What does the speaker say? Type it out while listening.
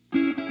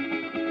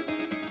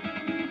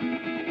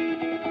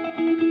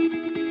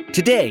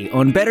Today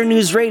on Better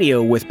News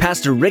Radio with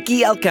Pastor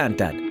Ricky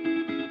Alcantara.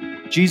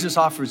 Jesus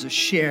offers a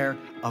share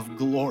of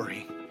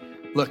glory.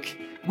 Look,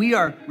 we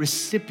are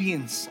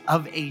recipients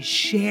of a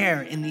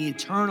share in the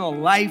eternal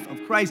life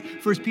of Christ.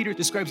 1 Peter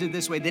describes it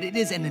this way, that it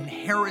is an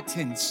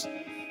inheritance,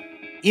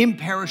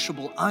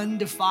 imperishable,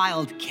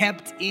 undefiled,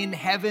 kept in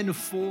heaven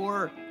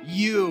for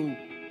you.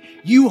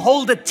 You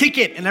hold a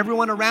ticket and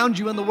everyone around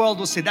you in the world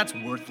will say, that's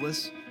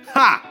worthless.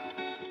 Ha!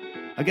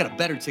 I got a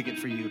better ticket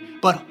for you.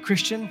 But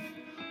Christian,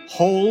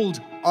 hold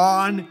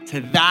on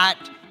to that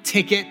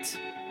ticket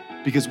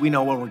because we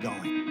know where we're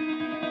going.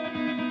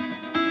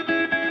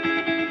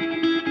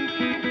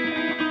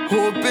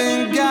 Hope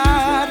in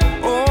God,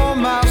 oh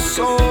my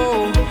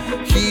soul.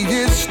 He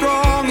is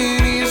strong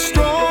and he is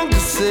strong to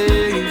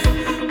save.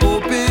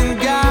 Hope in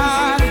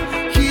God,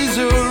 he's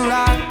a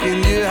rock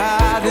in your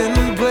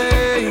hiding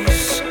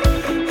place.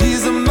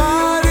 He's a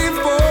mighty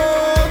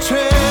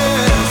fortress.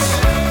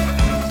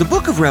 The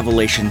book of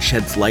Revelation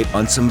sheds light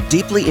on some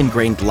deeply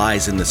ingrained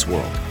lies in this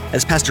world.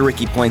 As Pastor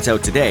Ricky points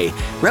out today,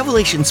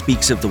 Revelation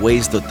speaks of the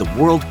ways that the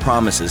world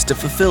promises to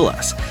fulfill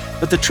us.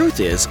 But the truth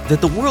is that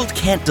the world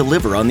can't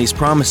deliver on these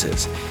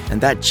promises,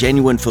 and that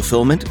genuine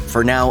fulfillment,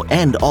 for now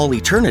and all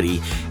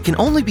eternity, can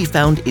only be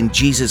found in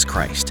Jesus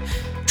Christ.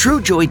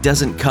 True joy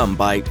doesn't come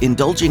by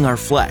indulging our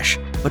flesh,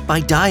 but by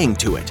dying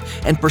to it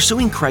and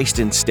pursuing Christ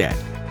instead.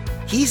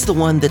 He's the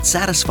one that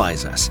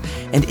satisfies us,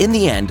 and in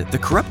the end, the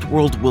corrupt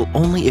world will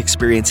only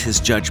experience His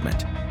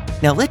judgment.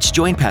 Now let's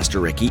join Pastor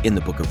Ricky in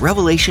the book of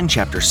Revelation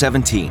chapter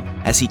 17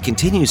 as he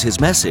continues his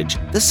message,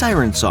 The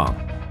Siren Song.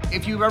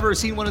 If you've ever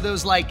seen one of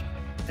those,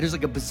 there's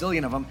like a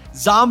bazillion of them,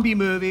 zombie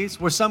movies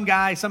where some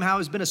guy somehow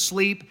has been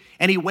asleep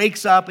and he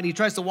wakes up and he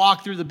tries to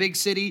walk through the big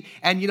city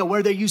and,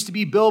 where there used to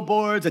be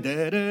billboards, like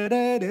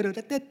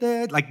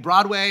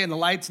Broadway and the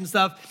lights and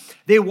stuff,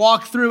 they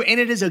walk through and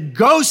it is a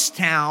ghost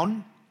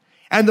town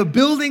and the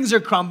buildings are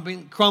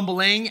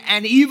crumbling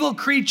and evil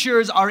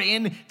creatures are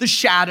in the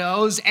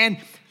shadows and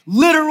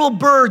literal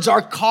birds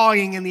are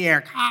cawing in the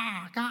air,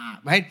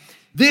 right?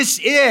 This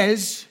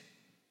is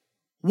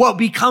what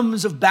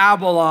becomes of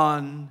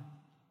Babylon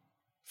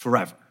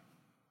forever.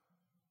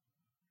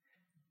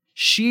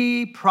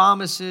 She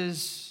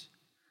promises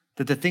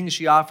that the things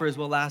she offers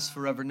will last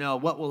forever. No,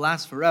 what will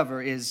last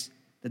forever is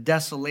the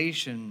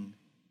desolation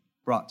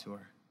brought to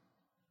her.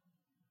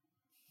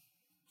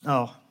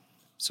 Oh,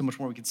 so much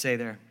more we could say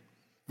there.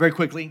 Very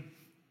quickly,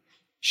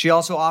 she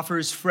also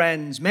offers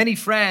many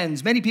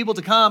people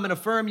to come and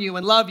affirm you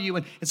and love you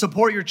and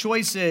support your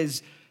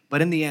choices.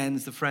 But in the end,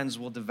 the friends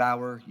will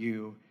devour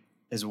you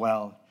as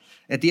well.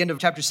 At the end of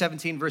chapter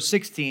 17, verse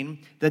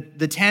 16,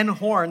 the 10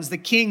 horns, the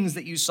kings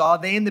that you saw,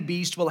 they and the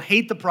beast will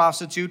hate the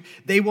prostitute.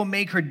 They will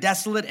make her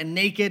desolate and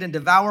naked and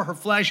devour her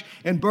flesh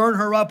and burn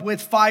her up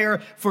with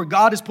fire, for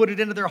God has put it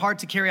into their heart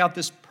to carry out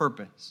this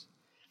purpose.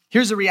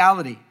 Here's the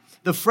reality.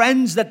 The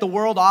friends that the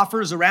world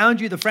offers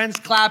around you, the friends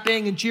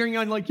clapping and cheering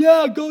on you like,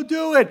 yeah, go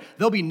do it,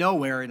 they'll be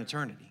nowhere in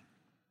eternity.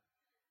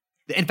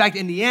 In fact,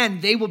 in the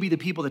end, they will be the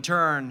people that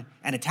turn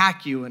and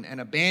attack you and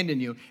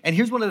abandon you. And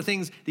here's one of the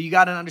things that you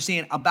got to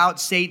understand about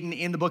Satan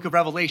in the book of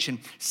Revelation.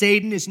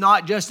 Satan is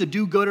not just a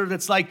do-gooder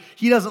that's like,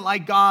 he doesn't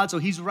like God, so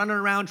he's running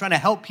around trying to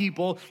help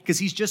people because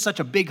he's just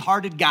such a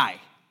big-hearted guy.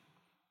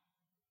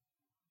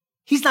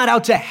 He's not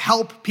out to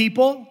help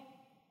people.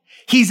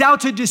 He's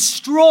out to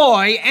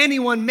destroy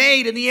anyone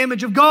made in the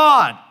image of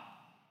God.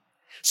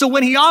 So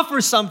when he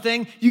offers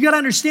something, you got to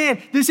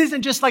understand, this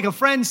isn't just like a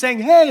friend saying,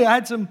 hey, I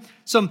had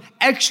some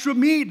extra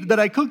meat that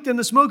I cooked in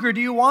the smoker.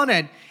 Do you want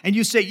it? And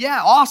you say,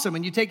 yeah, awesome.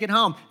 And you take it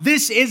home.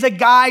 This is a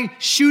guy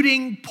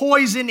shooting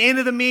poison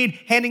into the meat,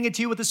 handing it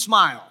to you with a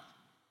smile.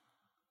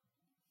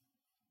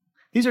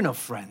 These are no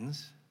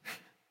friends.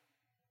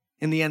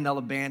 In the end, they'll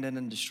abandon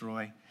and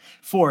destroy.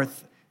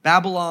 Fourth,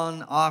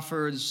 Babylon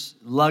offers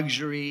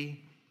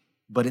luxury,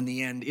 but in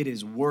the end, it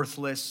is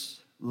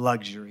worthless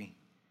luxury.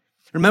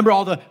 Remember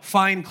all the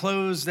fine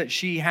clothes that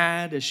she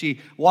had as she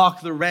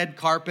walked the red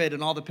carpet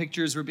and all the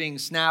pictures were being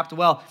snapped?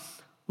 Well,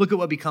 look at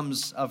what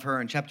becomes of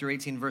her in chapter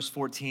 18, verse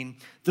 14.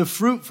 The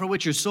fruit for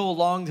which your soul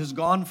longed has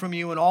gone from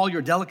you, and all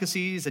your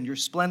delicacies and your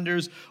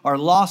splendors are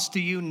lost to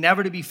you,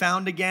 never to be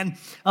found again.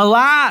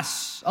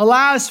 Alas,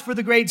 alas for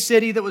the great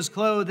city that was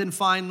clothed in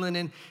fine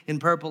linen, in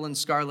purple and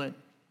scarlet,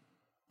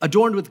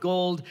 adorned with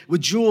gold,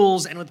 with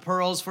jewels, and with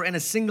pearls, for in a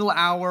single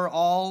hour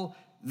all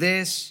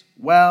this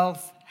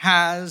wealth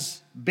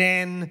has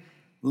been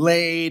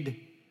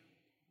laid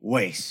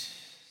waste.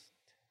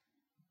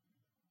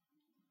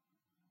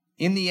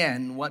 In the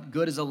end, what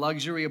good is a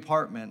luxury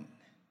apartment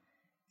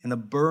in the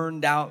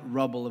burned out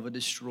rubble of a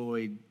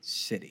destroyed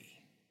city?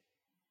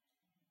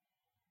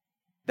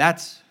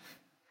 That's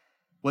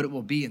what it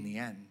will be in the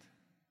end.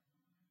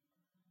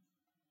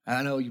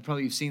 I know you've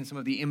probably seen some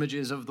of the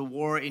images of the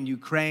war in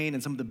Ukraine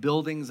and some of the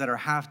buildings that are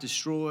half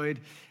destroyed.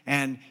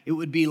 And it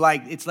would be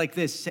it's like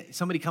this,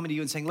 somebody coming to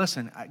you and saying,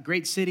 listen,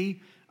 great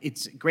city,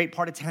 it's a great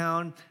part of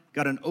town,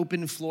 got an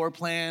open floor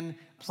plan,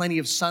 plenty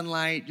of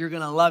sunlight. You're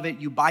going to love it.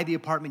 You buy the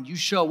apartment. You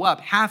show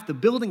up. Half the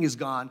building is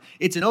gone.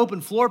 It's an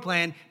open floor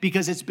plan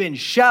because it's been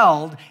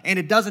shelled and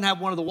it doesn't have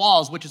one of the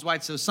walls, which is why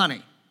it's so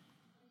sunny.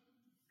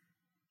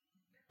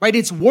 Right?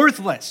 It's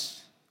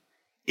worthless.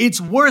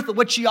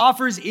 What she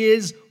offers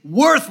is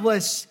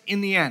worthless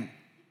in the end.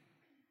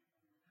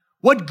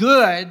 What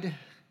good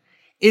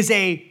is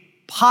a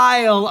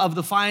pile of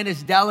the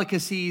finest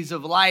delicacies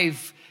of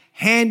life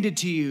handed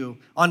to you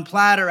on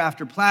platter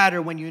after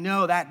platter when you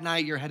know that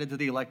night you're headed to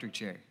the electric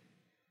chair?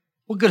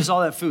 What good is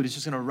all that food? It's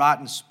just going to rot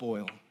and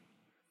spoil.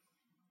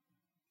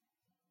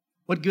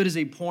 What good is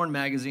a porn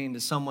magazine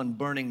to someone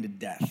burning to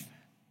death?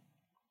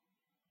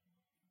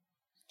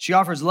 She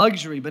offers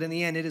luxury, but in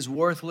the end, it is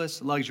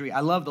worthless luxury.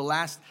 I'm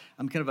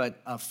kind of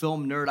a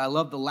film nerd. I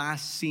love the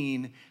last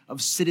scene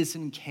of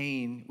Citizen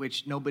Kane,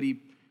 which nobody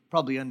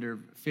probably under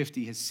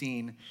 50 has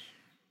seen.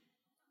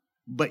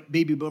 But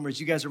baby boomers,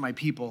 you guys are my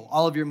people.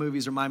 All of your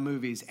movies are my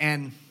movies.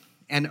 And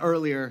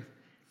earlier,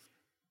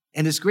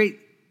 and this great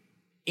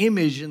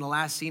image in the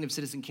last scene of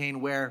Citizen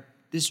Kane where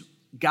this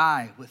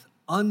guy with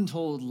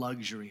untold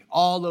luxury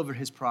all over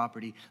his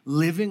property,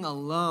 living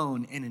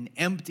alone in an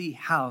empty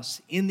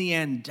house, in the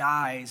end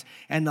dies.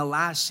 And the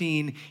last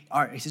scene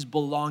is his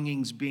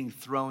belongings being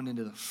thrown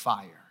into the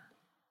fire.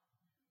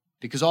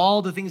 Because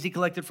all the things he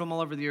collected from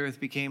all over the earth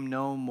became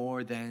no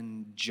more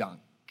than junk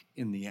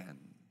in the end.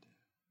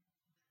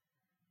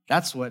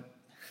 That's what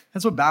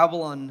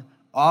Babylon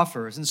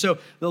offers. And so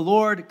the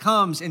Lord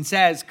comes and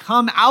says,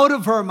 "Come out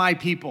of her, my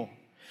people,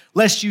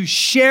 lest you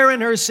share in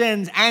her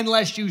sins and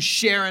lest you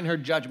share in her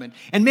judgment."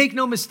 And make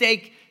no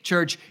mistake,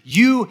 church,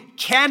 you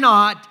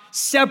cannot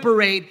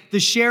separate the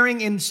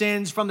sharing in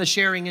sins from the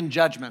sharing in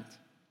judgment.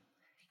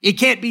 It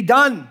can't be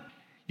done.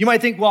 You might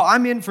think, well,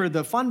 I'm in for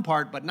the fun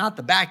part, but not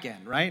the back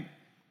end, right?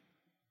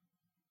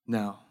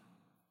 No,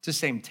 it's the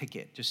same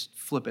ticket. Just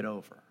flip it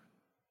over.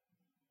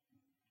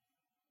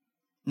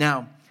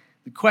 Now,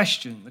 the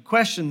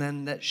question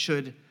then that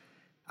should,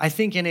 I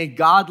think, in a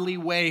godly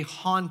way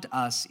haunt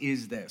us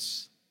is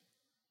this.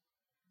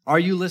 Are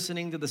you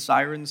listening to the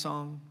siren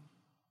song?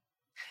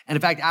 And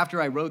in fact, after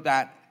I wrote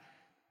that,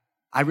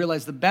 I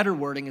realized the better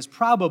wording is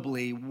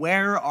probably,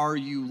 where are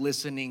you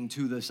listening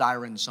to the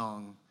siren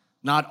song?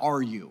 Not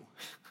are you.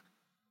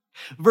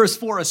 Verse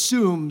 4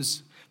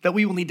 assumes that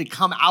we will need to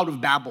come out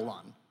of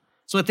Babylon.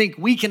 So I think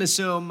we can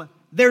assume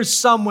there's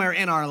somewhere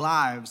in our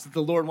lives that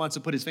the Lord wants to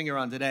put his finger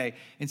on today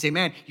and say,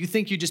 man, you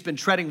think you've just been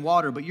treading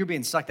water, but you're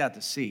being sucked out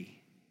to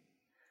sea.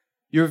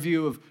 Your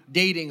view of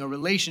dating or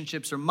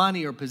relationships or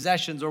money or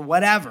possessions or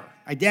whatever,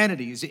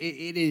 identities,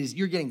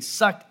 you're getting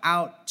sucked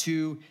out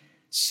to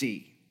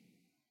sea.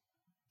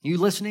 You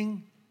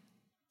listening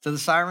to the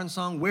siren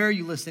song? Where are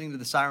you listening to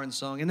the siren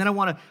song? And then I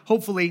want to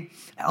hopefully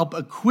help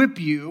equip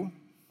you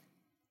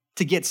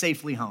to get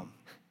safely home.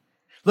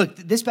 Look,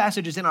 this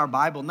passage is in our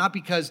Bible, not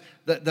because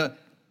the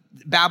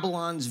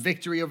Babylon's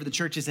victory over the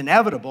church is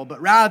inevitable, but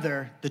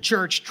rather the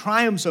church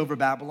triumphs over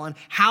Babylon.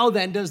 How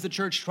then does the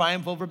church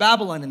triumph over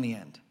Babylon in the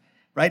end?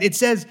 Right? It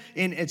says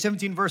in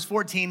 17 verse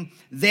 14,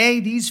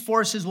 these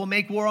forces will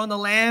make war on the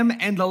Lamb,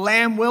 and the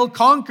Lamb will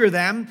conquer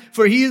them,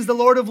 for he is the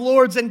Lord of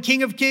lords and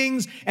King of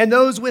kings, and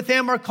those with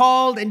him are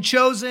called and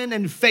chosen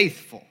and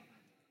faithful.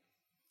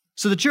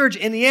 So the church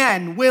in the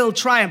end will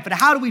triumph. But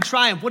how do we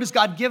triumph? What has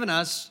God given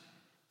us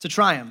to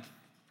triumph?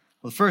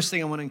 Well, the first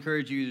thing I want to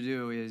encourage you to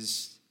do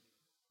is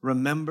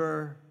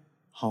remember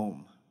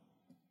home.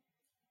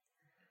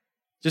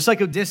 Just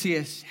like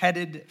Odysseus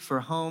headed for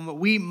home,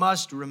 we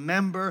must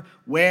remember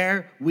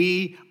where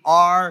we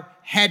are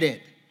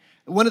headed.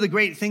 One of the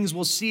great things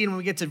we'll see when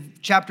we get to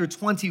chapter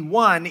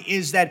 21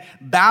 is that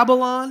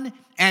Babylon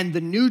and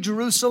the New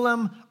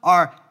Jerusalem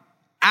are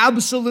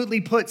absolutely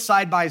put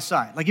side by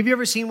side. Like, have you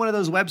ever seen one of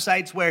those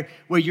websites where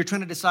you're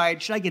trying to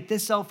decide, should I get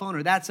this cell phone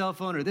or that cell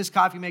phone or this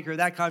coffee maker or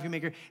that coffee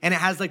maker? And it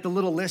has like the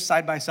little list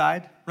side by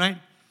side, right?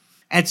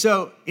 And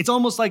so it's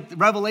almost like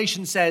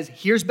Revelation says,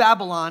 here's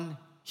Babylon,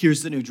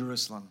 here's the New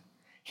Jerusalem.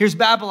 Here's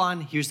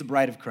Babylon, here's the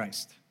bride of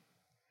Christ.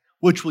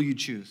 Which will you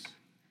choose?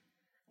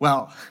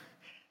 Well,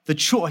 the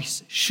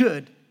choice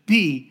should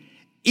be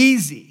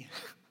easy.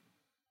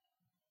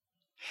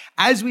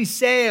 As we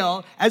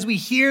sail, as we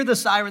hear the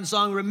siren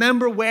song,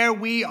 remember where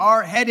we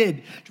are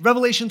headed.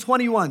 Revelation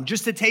 21,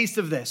 just a taste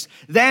of this.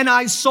 Then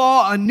I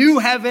saw a new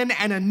heaven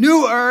and a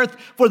new earth,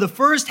 for the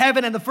first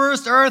heaven and the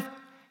first earth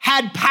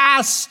had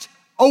passed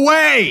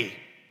away.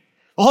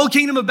 The whole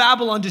kingdom of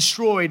Babylon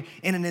destroyed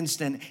in an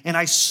instant. And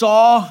I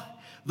saw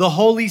the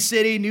holy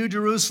city, New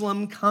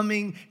Jerusalem,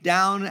 coming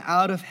down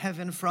out of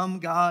heaven from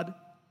God,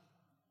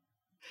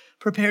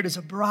 prepared as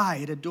a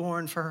bride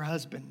adorned for her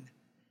husband.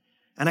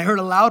 And I heard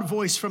a loud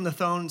voice from the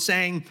throne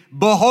saying,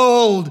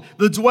 behold,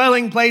 the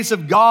dwelling place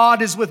of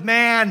God is with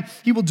man.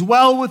 He will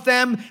dwell with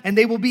them, and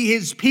they will be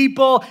his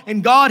people,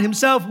 and God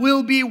himself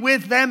will be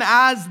with them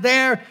as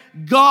their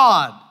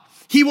God.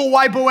 He will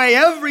wipe away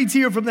every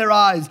tear from their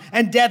eyes,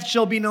 and death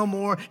shall be no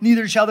more.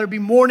 Neither shall there be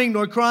mourning,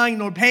 nor crying,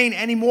 nor pain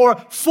anymore,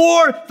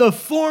 for the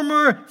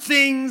former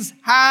things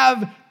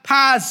have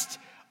passed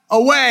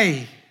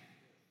away.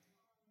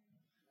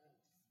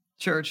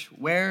 Church,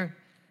 where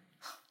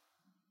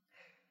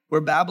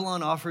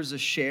Babylon offers a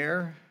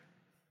share,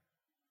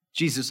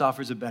 Jesus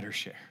offers a better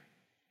share.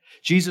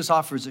 Jesus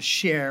offers a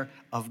share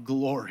of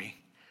glory.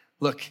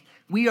 Look,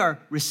 we are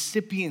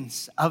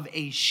recipients of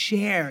a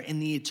share in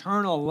the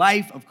eternal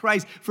life of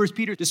Christ. 1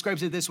 Peter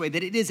describes it this way,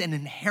 that it is an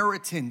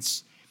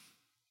inheritance,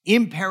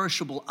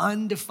 imperishable,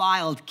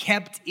 undefiled,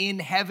 kept in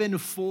heaven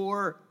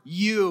for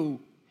you.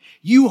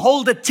 You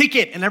hold a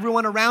ticket, and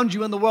everyone around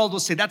you in the world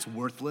will say, that's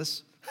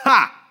worthless.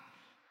 Ha!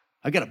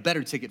 I got a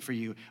better ticket for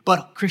you.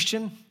 But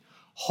Christian,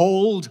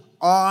 hold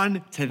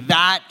on to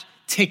that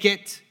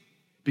ticket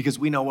because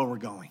we know where we're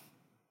going.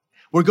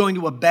 We're going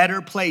to a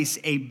better place,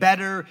 a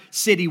better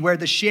city where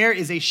the share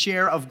is a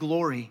share of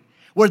glory,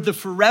 where the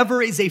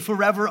forever is a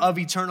forever of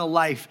eternal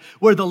life,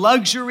 where the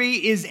luxury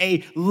is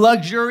a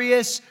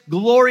luxurious,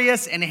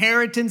 glorious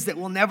inheritance that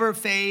will never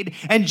fade.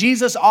 And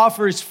Jesus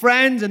offers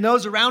friends and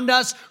those around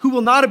us who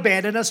will not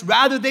abandon us.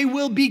 Rather, they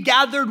will be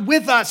gathered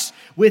with us,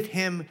 with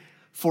him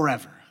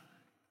forever.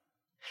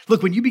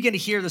 Look, when you begin to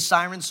hear the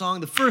siren song,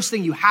 the first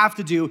thing you have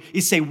to do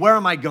is say, where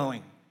am I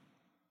going?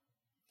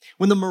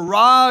 When the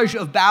mirage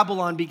of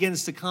Babylon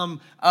begins to come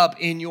up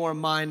in your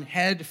mind,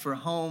 head for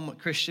home,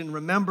 Christian.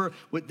 Remember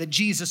that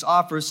Jesus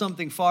offers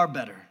something far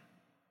better.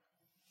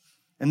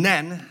 And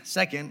then,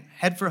 second,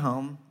 head for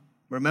home.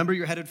 Remember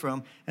you're headed for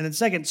home. And then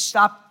second,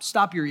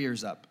 stop your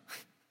ears up.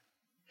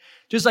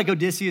 Just like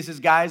Odysseus'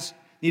 guys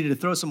needed to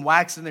throw some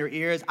wax in their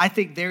ears, I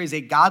think there is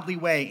a godly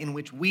way in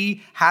which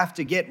we have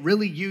to get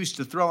really used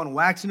to throwing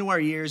wax into our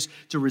ears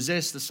to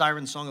resist the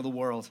siren song of the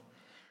world.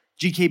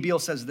 G.K. Beale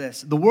says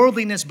this, the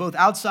worldliness both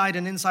outside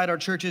and inside our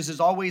churches is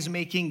always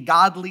making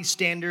godly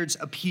standards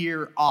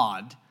appear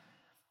odd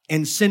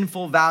and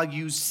sinful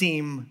values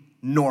seem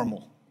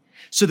normal,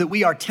 so that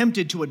we are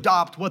tempted to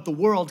adopt what the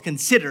world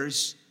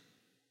considers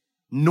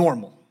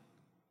normal.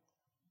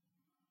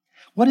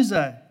 What is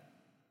a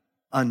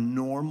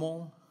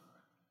normal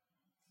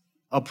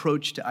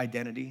approach to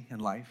identity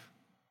and life?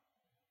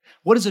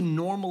 What is a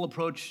normal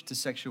approach to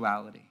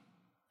sexuality?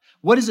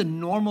 What is a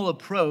normal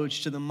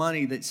approach to the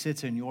money that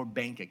sits in your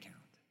bank account?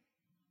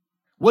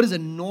 What is a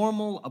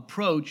normal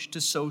approach to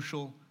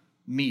social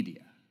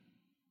media?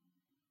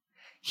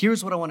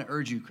 Here's what I want to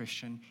urge you,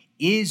 Christian.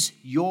 Is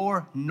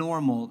your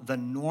normal the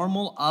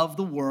normal of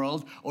the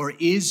world, or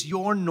is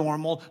your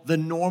normal the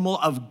normal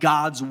of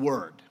God's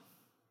word?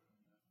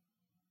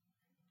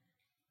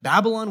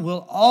 Babylon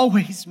will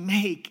always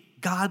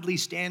make godly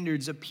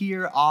standards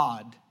appear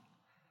odd,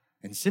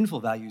 and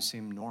sinful values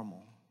seem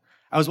normal.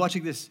 I was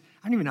watching this,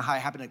 I don't even know how I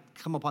happened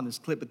to come upon this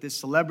clip, but this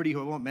celebrity who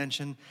I won't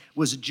mention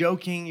was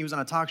joking. He was on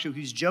a talk show.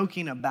 He was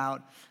joking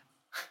about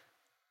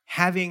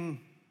having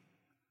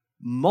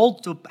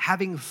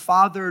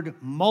fathered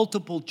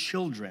multiple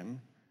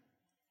children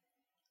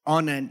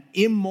on an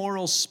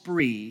immoral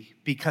spree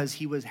because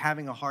he was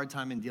having a hard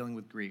time in dealing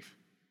with grief.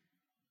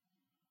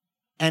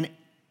 And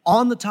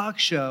on the talk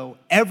show,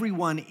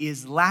 everyone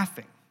is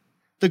laughing.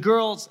 The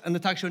girls on the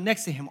talk show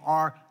next to him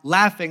are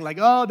laughing like,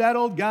 oh, that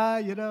old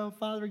guy,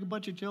 fathering a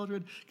bunch of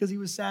children because he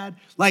was sad.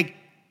 And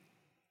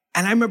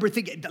I remember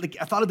thinking,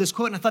 I thought of this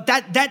quote and I thought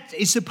that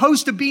is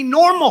supposed to be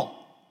normal.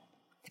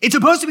 It's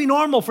supposed to be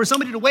normal for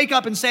somebody to wake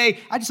up and say,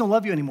 I just don't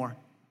love you anymore.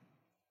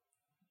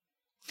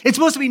 It's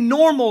supposed to be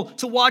normal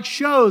to watch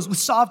shows with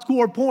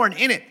softcore porn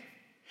in it.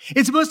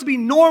 It's supposed to be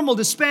normal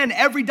to spend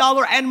every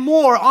dollar and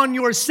more on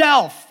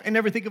yourself and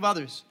never think of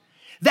others.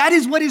 That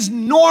is what is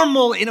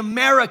normal in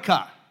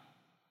America.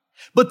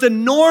 But the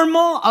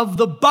normal of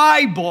the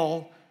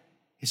Bible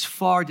is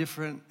far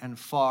different and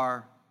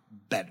far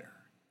better.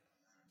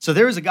 So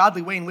there is a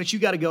godly way in which you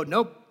got to go,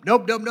 nope.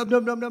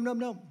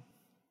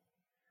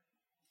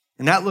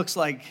 And that looks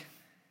like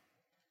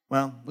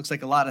a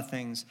lot of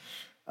things.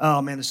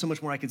 Oh man, there's so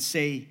much more I could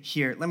say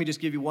here. Let me just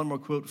give you one more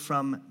quote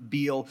from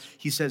Beale.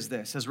 He says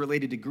this, as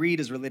related to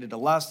greed, as related to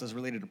lust, as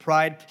related to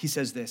pride. He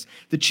says this,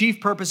 the chief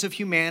purpose of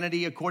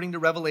humanity, according to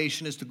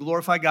Revelation, is to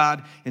glorify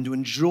God and to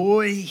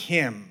enjoy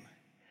him.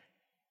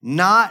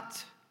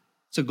 Not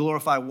to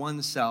glorify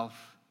oneself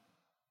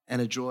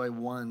and enjoy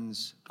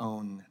one's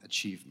own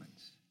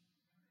achievements.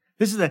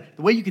 This is the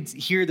way you could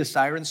hear the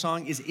siren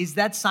song is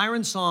that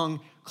siren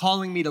song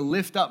calling me to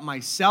lift up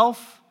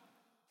myself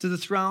to the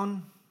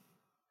throne?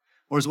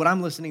 Or is what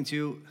I'm listening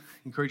to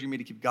encouraging me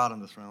to keep God on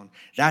the throne?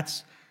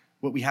 That's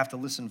what we have to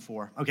listen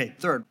for. Okay,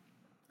 third.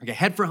 Okay,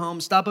 head for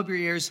home, stop up your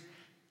ears,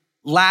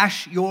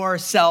 lash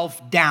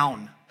yourself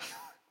down.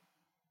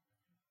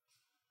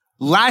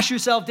 Lash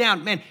yourself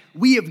down. Man,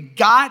 we have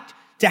got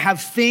to have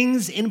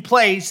things in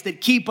place that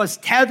keep us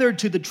tethered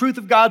to the truth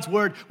of God's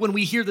word when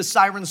we hear the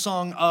siren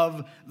song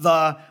of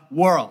the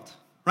world,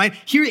 right?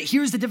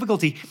 Here's the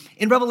difficulty.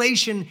 In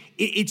Revelation,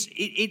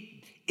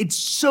 it's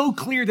so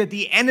clear that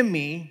the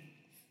enemy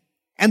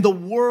and the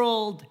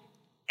world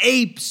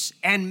apes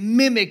and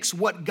mimics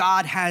what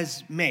God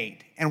has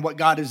made and what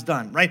God has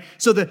done, right?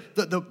 So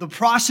the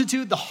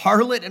prostitute, the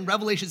harlot in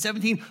Revelation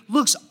 17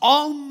 looks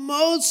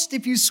almost,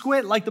 if you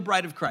squint, like the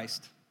bride of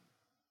Christ.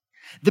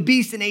 The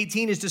beast in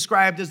 18 is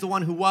described as the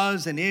one who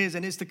was and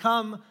is to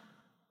come,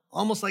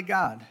 almost like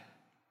God.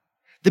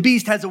 The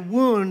beast has a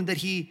wound that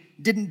he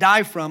didn't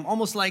die from,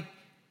 almost like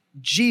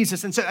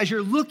Jesus. And so as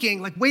you're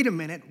looking, like, wait a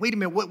minute,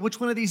 which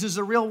one of these is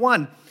the real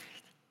one?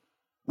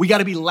 We got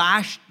to be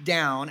lashed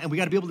down, and we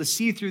got to be able to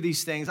see through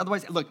these things.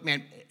 Otherwise, look,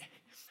 man,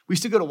 we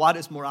used to go to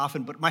Wadis more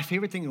often, but my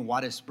favorite thing in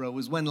Wadis, bro,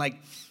 was when, like,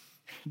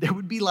 there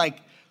would be,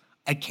 like,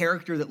 a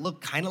character that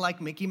looked kind of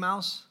like Mickey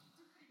Mouse,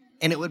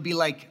 and it would be,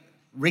 like,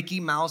 Ricky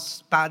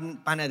Mouse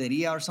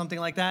Panaderia or something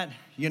like that,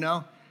 you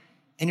know?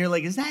 And you're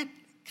like, is that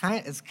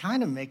it's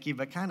kind of Mickey,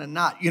 but kind of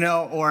not, you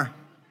know? Or,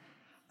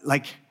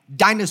 like,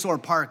 Dinosaur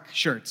Park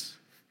shirts.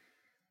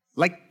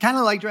 Like, kind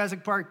of like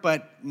Jurassic Park,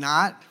 but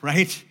not,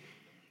 right?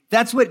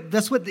 That's what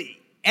the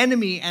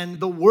enemy and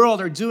the world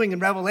are doing in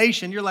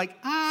Revelation. You're like,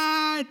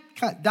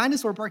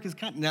 Dinosaur Park is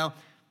kind of,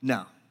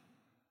 no.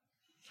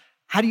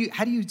 How do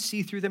you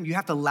see through them? You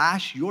have to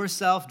lash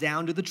yourself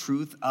down to the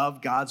truth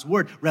of God's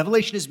word.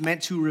 Revelation is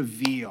meant to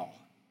reveal.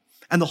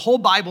 And the whole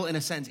Bible, in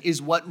a sense,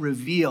 is what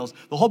reveals.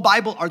 The whole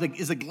Bible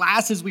is the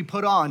glasses we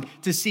put on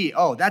to see,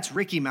 oh, that's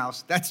Ricky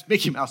Mouse, that's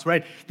Mickey Mouse,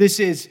 right? This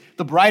is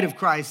the bride of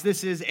Christ.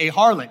 This is a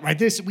harlot,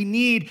 right? We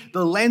need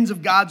the lens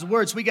of God's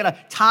word. So we got to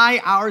tie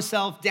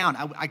ourselves down.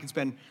 I could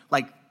spend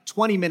like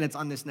 20 minutes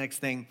on this next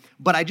thing,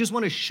 but I just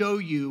want to show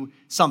you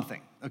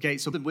something, okay?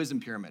 So the wisdom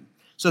pyramid.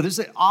 So there's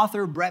an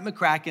author, Brett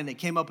McCracken, that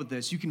came up with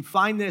this. You can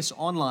find this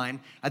online.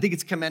 I think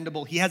it's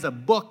commendable. He has a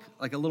book,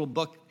 like a little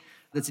book,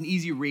 that's an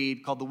easy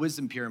read called The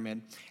Wisdom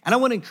Pyramid. And I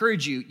want to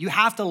encourage you, you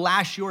have to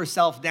lash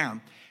yourself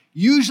down.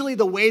 Usually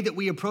the way that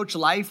we approach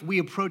life, we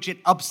approach it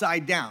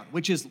upside down,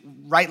 which is,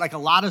 right, like a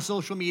lot of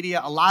social media,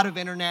 a lot of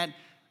internet,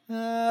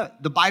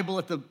 the Bible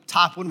at the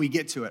top when we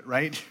get to it,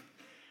 right?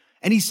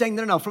 And he's saying,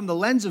 no, from the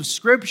lens of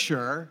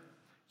Scripture,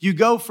 you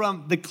go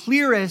from the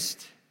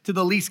clearest to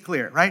the least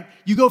clear, right?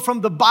 You go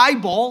from the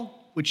Bible,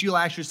 which you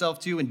lash yourself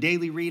to in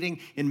daily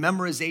reading, in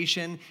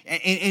memorization.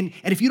 And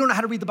if you don't know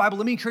how to read the Bible,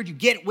 let me encourage you,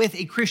 get with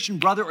a Christian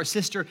brother or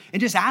sister and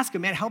just ask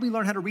them, man, help me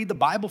learn how to read the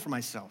Bible for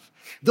myself.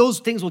 Those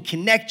things will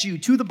connect you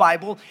to the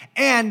Bible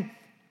and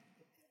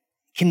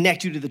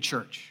connect you to the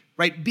church,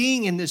 right?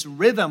 Being in this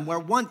rhythm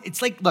where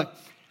it's like, look,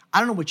 I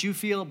don't know what you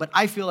feel, but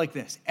I feel like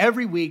this.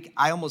 Every week,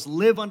 I almost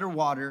live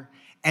underwater,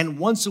 and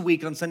once a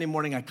week on Sunday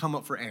morning, I come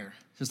up for air.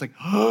 So it's like,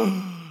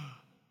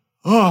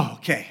 oh,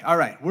 okay, all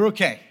right, we're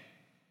okay.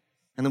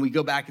 And then we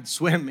go back and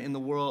swim in the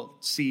world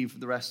sea for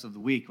the rest of the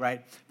week,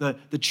 right?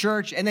 The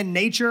church and then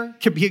nature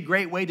could be a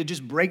great way to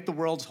just break the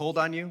world's hold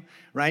on you,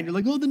 right? You're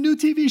like, oh, the new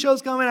TV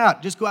show's coming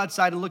out. Just go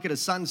outside and look at a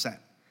sunset.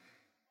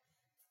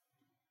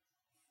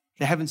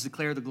 The heavens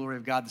declare the glory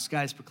of God. The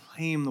skies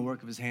proclaim the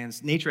work of his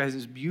hands. Nature has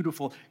this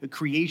beautiful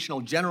creational,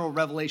 general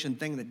revelation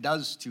thing that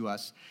does to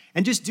us.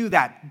 And just do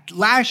that.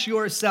 Lash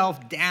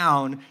yourself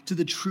down to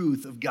the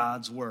truth of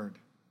God's word.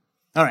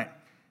 All right,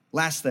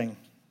 last thing.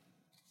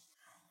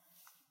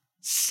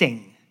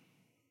 Sing.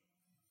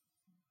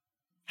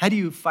 How do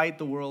you fight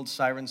the world's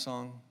siren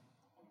song?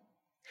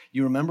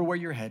 You remember where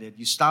you're headed.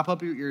 You stop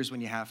up your ears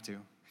when you have to.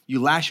 You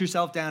lash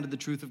yourself down to the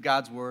truth of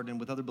God's word and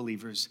with other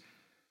believers,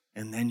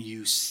 and then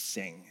you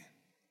sing.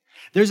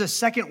 There's a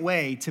second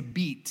way to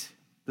beat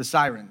the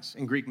sirens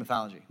in Greek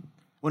mythology. I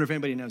wonder if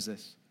anybody knows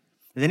this.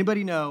 Does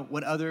anybody know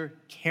what other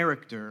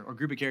character or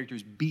group of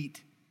characters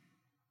beat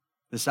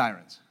the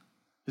sirens?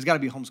 There's got to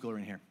be a homeschooler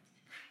in here.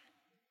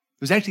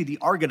 It was actually the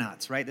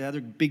Argonauts, right? The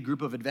other big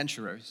group of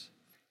adventurers.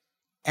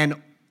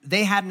 And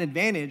they had an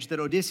advantage that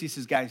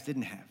Odysseus' guys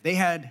didn't have. They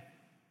had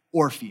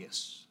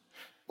Orpheus.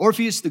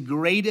 Orpheus, the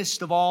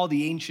greatest of all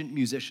the ancient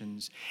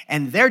musicians.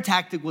 And their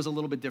tactic was a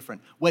little bit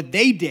different. What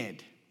they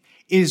did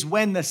is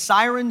when the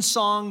siren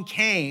song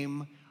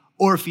came,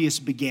 Orpheus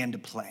began to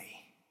play.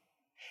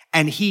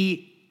 And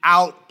he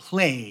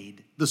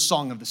outplayed the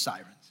song of the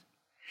sirens.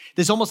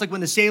 It's almost like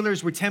when the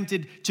sailors were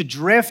tempted to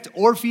drift,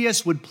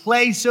 Orpheus would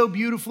play so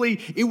beautifully,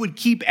 it would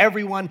keep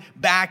everyone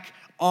back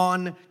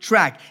on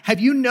track. Have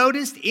you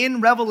noticed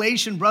in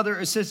Revelation, brother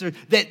or sister,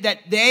 that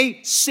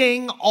they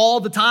sing all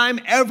the time?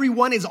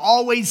 Everyone is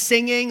always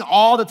singing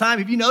all the time.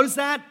 Have you noticed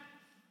that?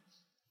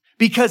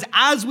 Because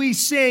as we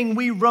sing,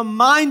 we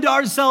remind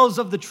ourselves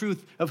of the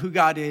truth of who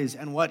God is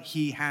and what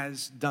he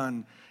has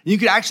done. You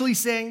could actually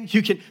sing,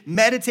 you can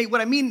meditate.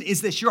 What I mean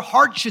is this, your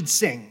heart should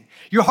sing.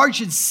 Your heart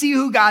should see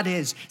who God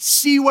is,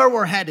 see where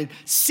we're headed,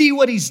 see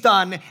what he's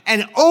done,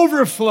 and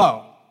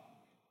overflow.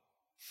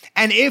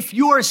 And if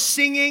you're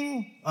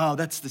singing, oh,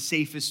 that's the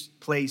safest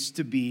place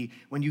to be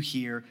when you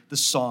hear the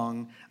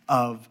song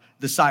of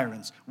the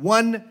sirens.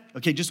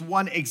 Just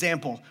one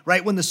example,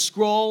 right? When the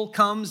scroll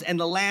comes and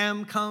the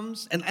lamb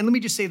comes, and let me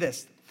just say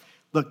this.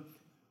 Look,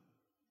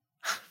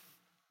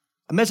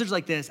 a message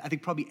like this, I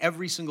think probably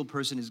every single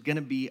person is going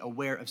to be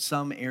aware of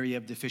some area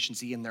of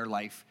deficiency in their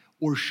life,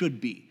 or should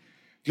be.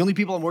 The only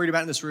people I'm worried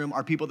about in this room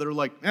are people that are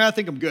like, I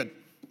think I'm good.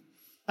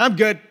 I'm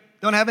good.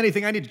 Don't have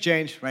anything I need to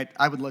change, right?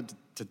 I would love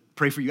to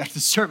pray for you after the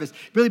service,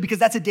 really, because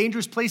that's a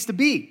dangerous place to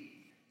be.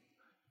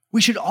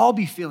 We should all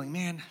be feeling,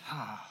 man,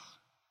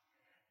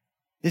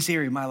 this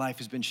area of my life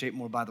has been shaped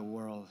more by the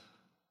world.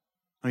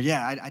 Or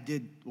I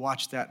did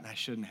watch that and I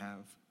shouldn't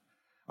have.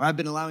 Or I've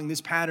been allowing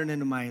this pattern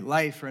into my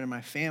life or into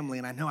my family,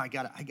 and I know I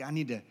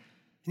need to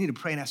I need to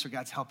pray and ask for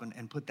God's help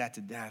and put that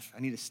to death.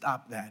 I need to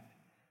stop that.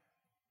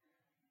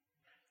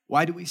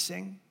 Why do we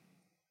sing?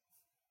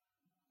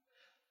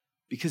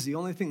 Because the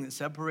only thing that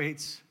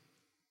separates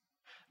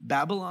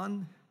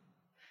Babylon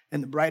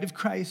and the bride of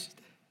Christ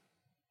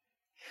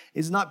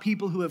is not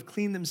people who have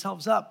cleaned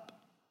themselves up.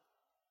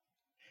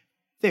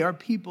 They are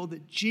people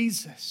that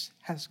Jesus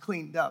has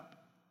cleaned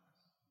up.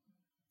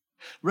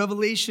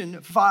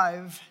 Revelation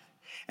 5,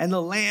 and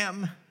the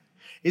Lamb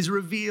is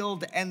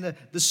revealed, and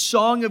the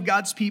song of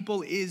God's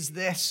people is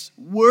this: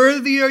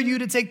 worthy are you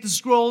to take the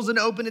scrolls and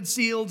open its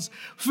seals,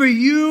 for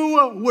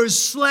you were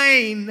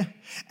slain,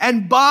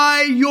 and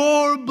by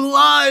your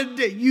blood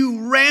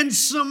you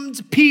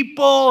ransomed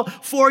people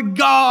for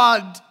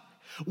God.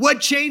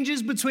 What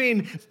changes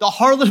between the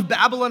harlot of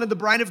Babylon and the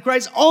bride of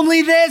Christ?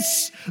 Only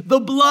this: the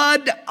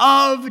blood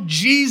of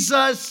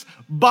Jesus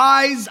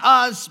buys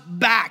us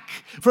back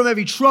from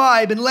every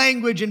tribe and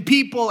language and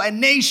people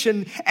and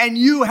nation, and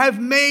you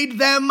have made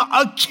them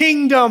a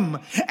kingdom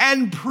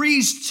and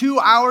priests to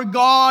our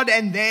God,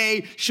 and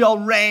they shall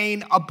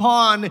reign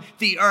upon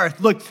the earth.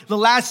 Look, the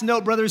last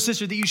note, brother or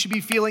sister, that you should be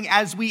feeling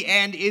as we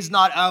end is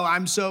not, oh,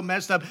 I'm so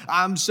messed up,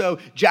 I'm so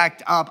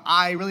jacked up,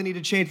 I really need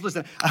to change.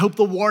 Listen, I hope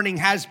the warning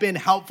has been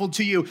helpful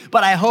to you,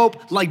 but I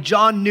hope, like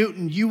John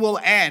Newton, you will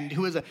end.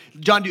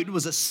 John Newton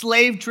was a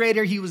slave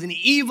trader. He was an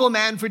evil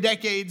man for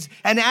decades.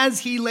 And as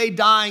he lay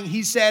dying,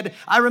 he said,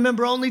 I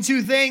remember only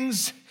two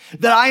things: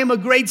 that I am a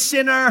great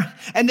sinner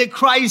and that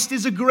Christ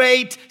is a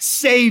great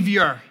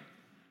Savior.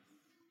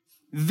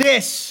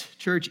 This,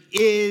 church,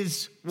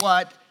 is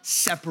what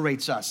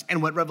separates us.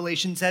 And what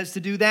Revelation says to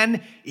do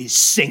then is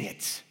sing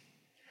it.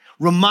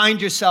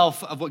 Remind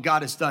yourself of what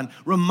God has done.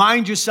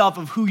 Remind yourself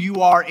of who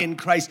you are in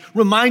Christ.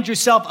 Remind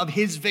yourself of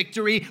his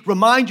victory.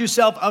 Remind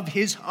yourself of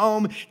his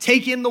home.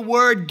 Take in the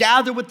word.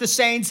 Gather with the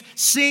saints.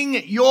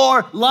 Sing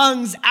your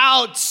lungs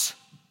out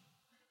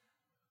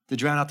to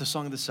drown out the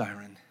song of the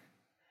siren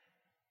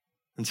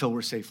until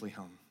we're safely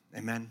home.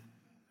 Amen?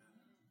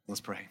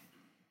 Let's pray.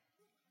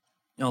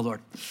 Oh,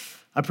 Lord,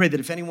 I pray that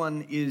if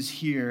anyone is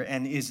here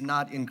and is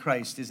not in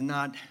Christ, is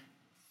not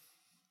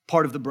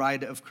part of the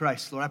bride of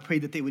Christ, Lord, I pray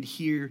that they would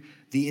hear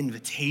the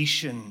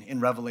invitation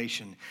in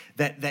Revelation,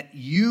 that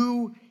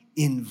you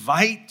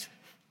invite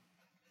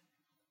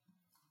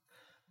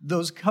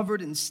those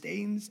covered in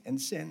stains and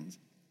sins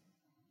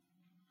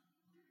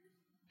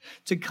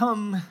to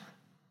come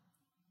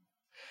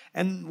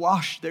and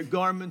wash their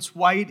garments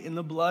white in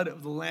the blood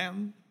of the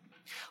Lamb.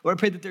 Lord, I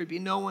pray that there would be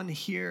no one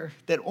here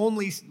that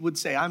only would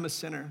say, I'm a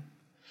sinner.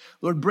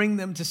 Lord, bring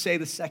them to say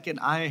the second,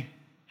 I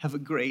have a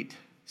great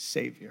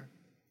Savior.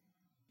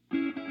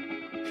 Lord,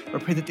 I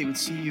pray that they would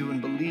see you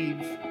and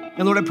believe.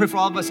 And Lord, I pray for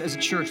all of us as a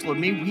church, Lord,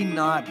 may we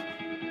not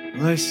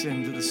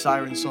listen to the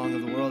siren song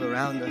of the world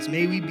around us.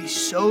 May we be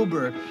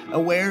sober,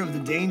 aware of the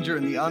danger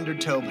and the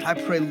undertow. But I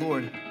pray,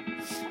 Lord,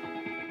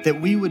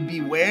 that we would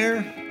be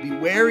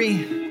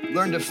wary,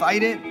 learn to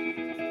fight it,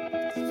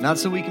 not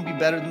so we can be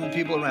better than the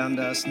people around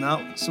us,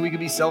 not so we can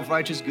be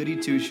self-righteous goody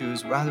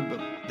two-shoes, rather but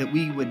that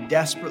we would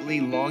desperately,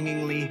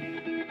 longingly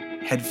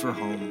head for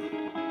home.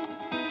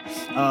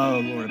 Oh,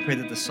 Lord, I pray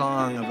that the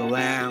song of the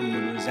Lamb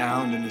would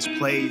resound in this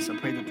place. I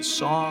pray that the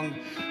song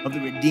of the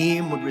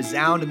redeemed would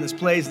resound in this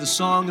place, the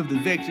song of the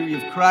victory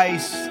of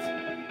Christ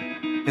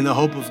and the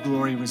hope of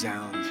glory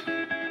resound.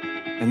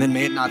 And then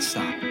may it not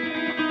stop.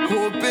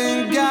 Hope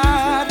in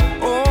God,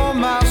 oh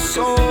my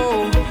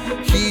soul.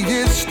 He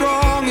is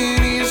strong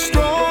and he is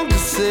strong to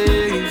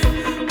save.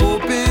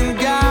 Hope in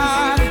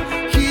God,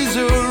 he's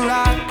a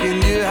rock in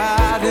your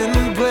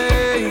hiding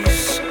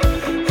place.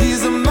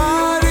 He's a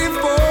mighty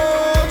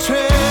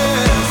fortress.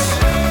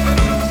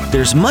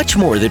 There's much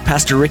more that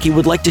Pastor Ricky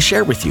would like to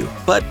share with you,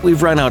 but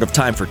we've run out of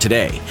time for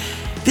today.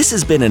 This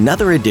has been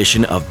another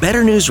edition of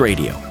Better News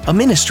Radio, a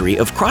ministry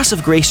of Cross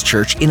of Grace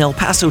Church in El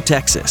Paso,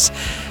 Texas.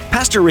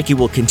 Pastor Ricky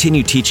will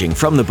continue teaching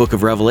from the book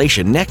of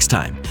Revelation next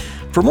time.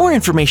 For more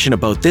information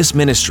about this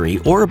ministry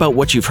or about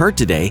what you've heard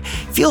today,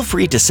 feel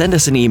free to send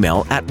us an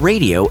email at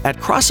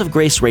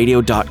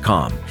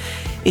radio@crossofgraceradio.com.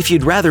 If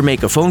you'd rather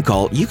make a phone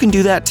call, you can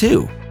do that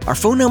too. Our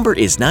phone number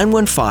is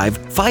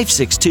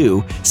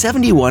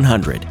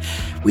 915-562-7100.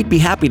 We'd be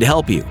happy to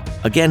help you.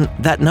 Again,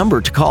 that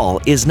number to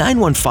call is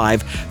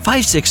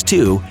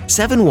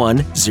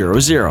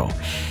 915-562-7100.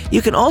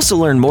 You can also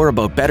learn more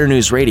about Better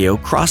News Radio,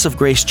 Cross of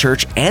Grace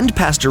Church, and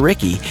Pastor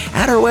Ricky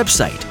at our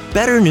website,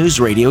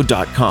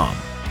 betternewsradio.com.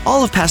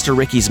 All of Pastor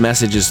Ricky's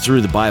messages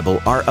through the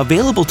Bible are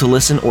available to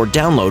listen or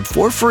download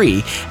for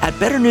free at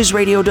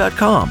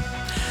betternewsradio.com.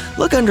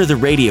 Look under the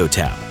Radio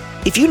tab.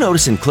 If you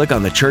notice and click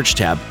on the Church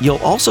tab, you'll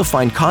also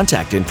find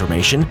contact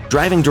information,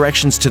 driving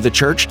directions to the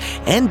church,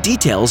 and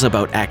details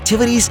about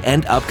activities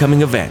and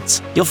upcoming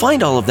events. You'll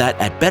find all of that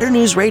at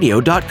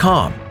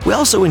betternewsradio.com. We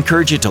also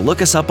encourage you to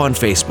look us up on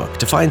Facebook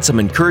to find some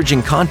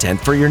encouraging content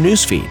for your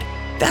newsfeed.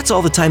 That's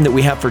all the time that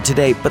we have for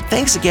today, but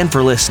thanks again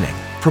for listening.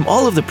 From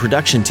all of the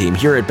production team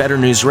here at Better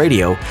News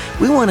Radio,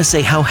 we want to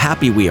say how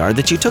happy we are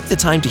that you took the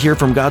time to hear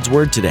from God's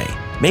Word today.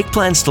 Make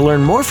plans to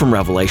learn more from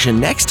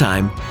Revelation next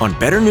time on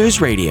Better News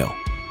Radio.